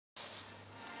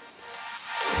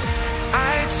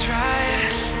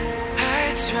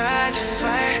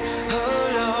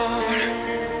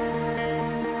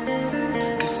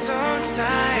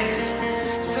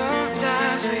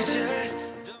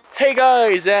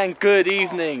guys, and good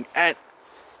evening, and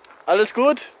alles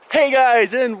gut? Hey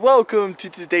guys, and welcome to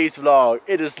today's vlog.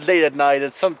 It is late at night,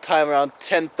 it's sometime around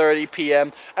 10:30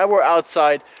 p.m. and we're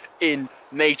outside in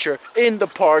nature, in the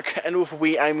park, and with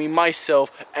we, I mean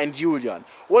myself and Julian.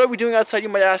 What are we doing outside, you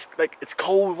might ask? Like, it's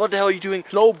cold, what the hell are you doing?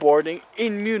 Snowboarding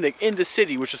in Munich, in the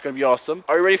city, which is gonna be awesome.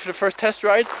 Are you ready for the first test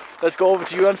ride? Let's go over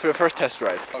to Julian for the first test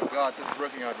ride. Oh god, this is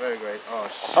working out very great. Oh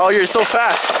shit. Oh, you're so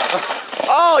fast.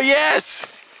 Oh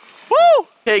yes! Woo!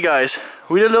 Hey guys,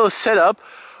 we did a little setup.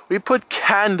 We put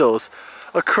candles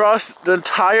across the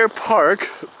entire park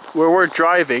where we're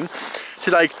driving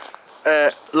to like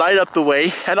light up the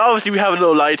way, and obviously we have a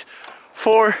little light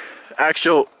for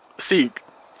actual sea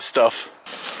stuff.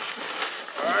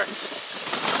 Alright.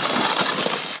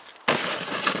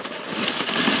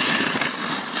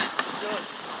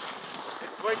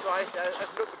 It's way too icy, I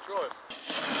have no control.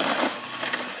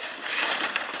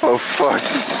 Oh fuck.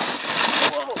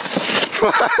 Whoa.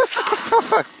 What the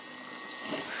fuck?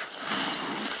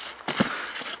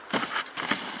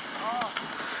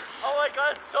 Oh my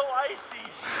god, it's so icy.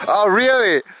 Oh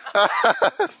really?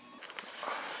 Okay,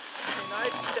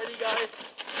 nice and steady, guys.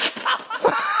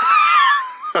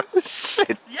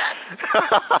 Shit. Yes!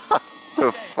 The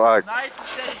Okay, fuck? nice and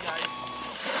steady, guys.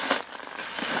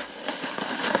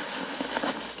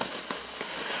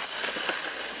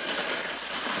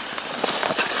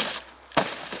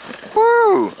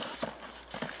 Woo!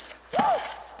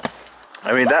 I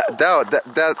mean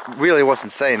that really was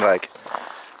insane. Like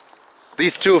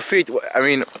these 2 feet. I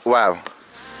mean, wow.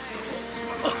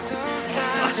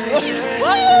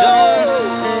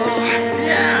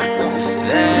 Yeah!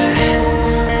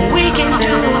 We can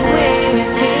do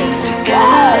anything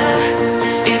together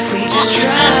if we just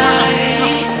try.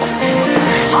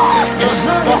 As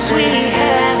long as we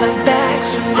have our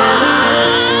backs together,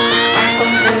 our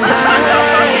phones can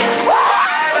lie.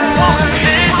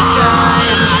 This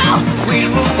time we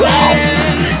will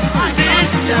win.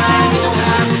 This time we'll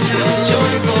have to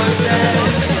join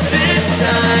forces. This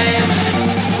time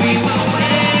we will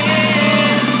win.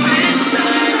 This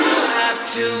time we'll have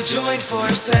to join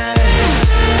forces.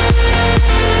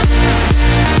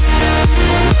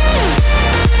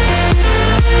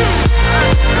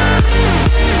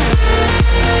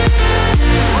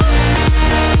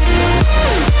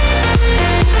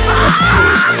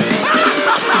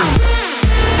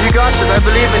 You got this, I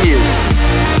believe in you.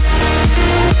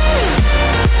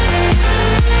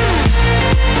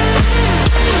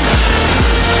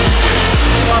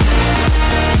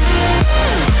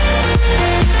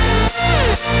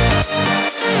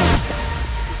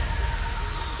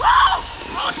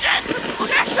 Oh shit!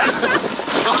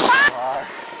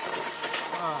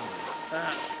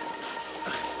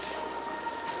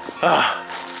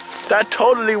 That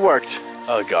totally worked.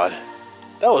 Oh god.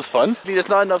 That was fun. There's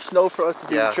not enough snow for us to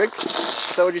do the trick.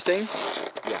 Is that what you're saying?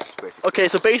 Yes, basically. Okay,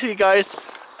 so basically guys,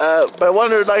 by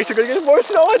 100 likes we're gonna get more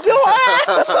snow and do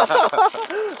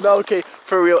it! No, okay,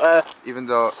 for real. Even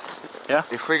though, yeah?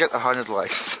 if we get 100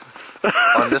 likes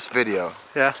on this video,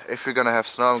 Yeah. if we're gonna have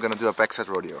snow, I'm gonna do a backside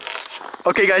rodeo.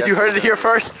 Okay guys, you heard it here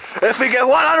first. If we get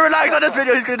 100 likes on this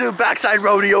video, he's gonna do a backside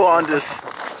rodeo on this.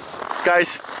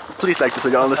 Guys, please like this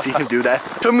video, I wanna see him do that.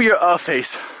 Show me your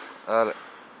face. Alright,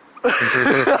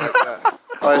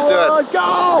 let's do it.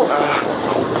 Go!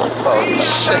 Oh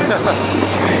shit.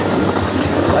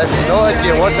 I have no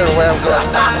idea what or where I'm going.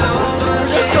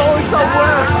 It's going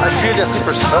somewhere! I feel there's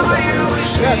deeper snow down here.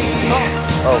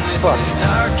 Oh fuck.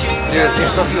 Dude, if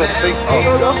some people think, oh.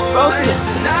 Go.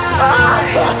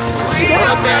 Get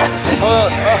up there! Hold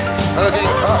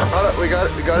on, we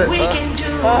got it.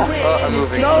 I'm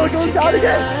moving. No, it goes down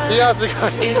again! Yeah, we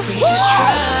got it. If we just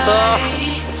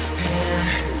try.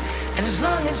 And as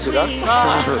long as we have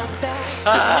our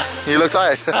backs. You look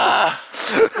tired.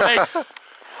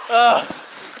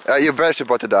 Your battery's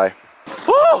about to die.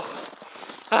 Woo!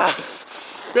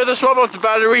 We have to swap out the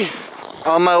battery.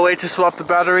 On my way to swap the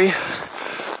battery.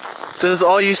 This is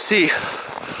all you see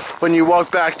when you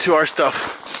walk back to our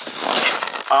stuff.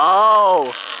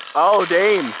 Oh! Oh,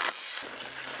 damn.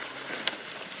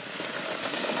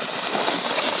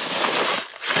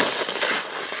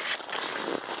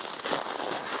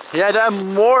 Yeah, that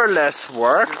more or less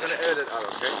worked. I'm gonna edit it out,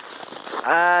 okay?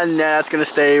 And that's gonna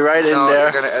stay right in No, there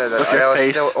you're gonna edit it with out. your I was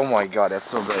face. still- oh my god, that's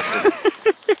so embarrassing.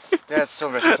 That's so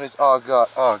embarrassing. Please. Oh god,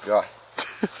 oh god.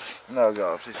 No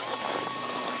god, please.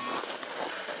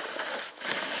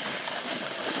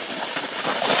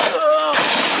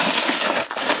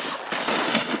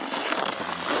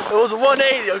 It was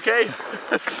 180, okay?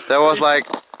 That was like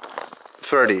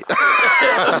 30.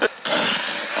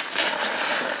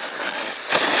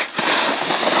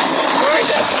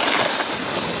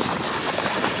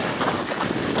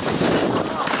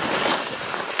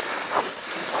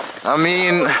 I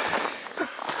mean,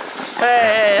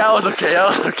 Hey, that was okay, that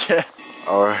was okay.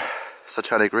 our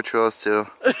satanic ritual is still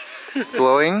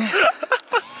glowing.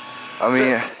 I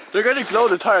mean, They're gonna glow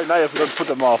the entire night if we don't put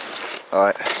them off.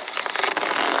 alright.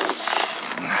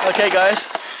 Okay guys,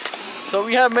 so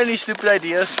we have many stupid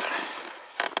ideas.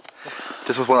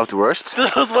 This was one of the worst.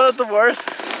 This was one of the worst.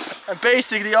 And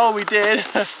basically all we did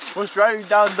was driving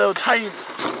down the tiny...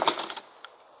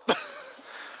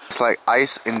 It's like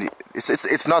ice in the.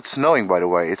 It's not snowing, by the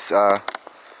way. It's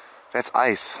that's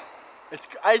ice. It's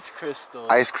ice crystals.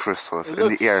 Ice crystals It in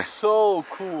looks the air. so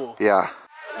cool. Yeah.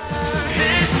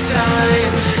 This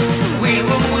time we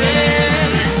will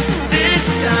win.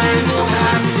 This time we'll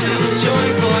have to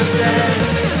join forces.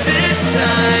 This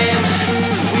time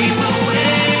we will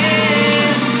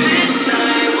win. This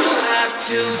time we'll have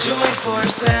to join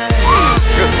forces.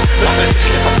 Let's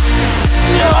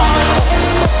go.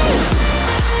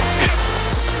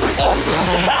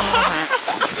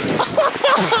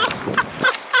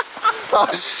 Oh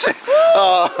shit!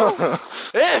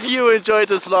 If you enjoyed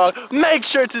this vlog, make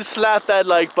sure to slap that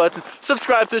like button.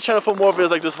 Subscribe to the channel for more videos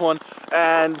like this one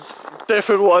and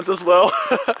different ones as well.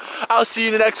 I'll see you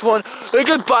in the next one.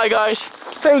 Goodbye, guys.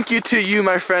 Thank you to you,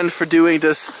 my friend, for doing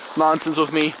this nonsense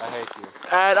with me. I hate you.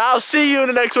 And I'll see you in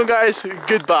the next one, guys.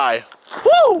 Goodbye.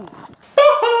 Woo!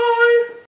 Bye!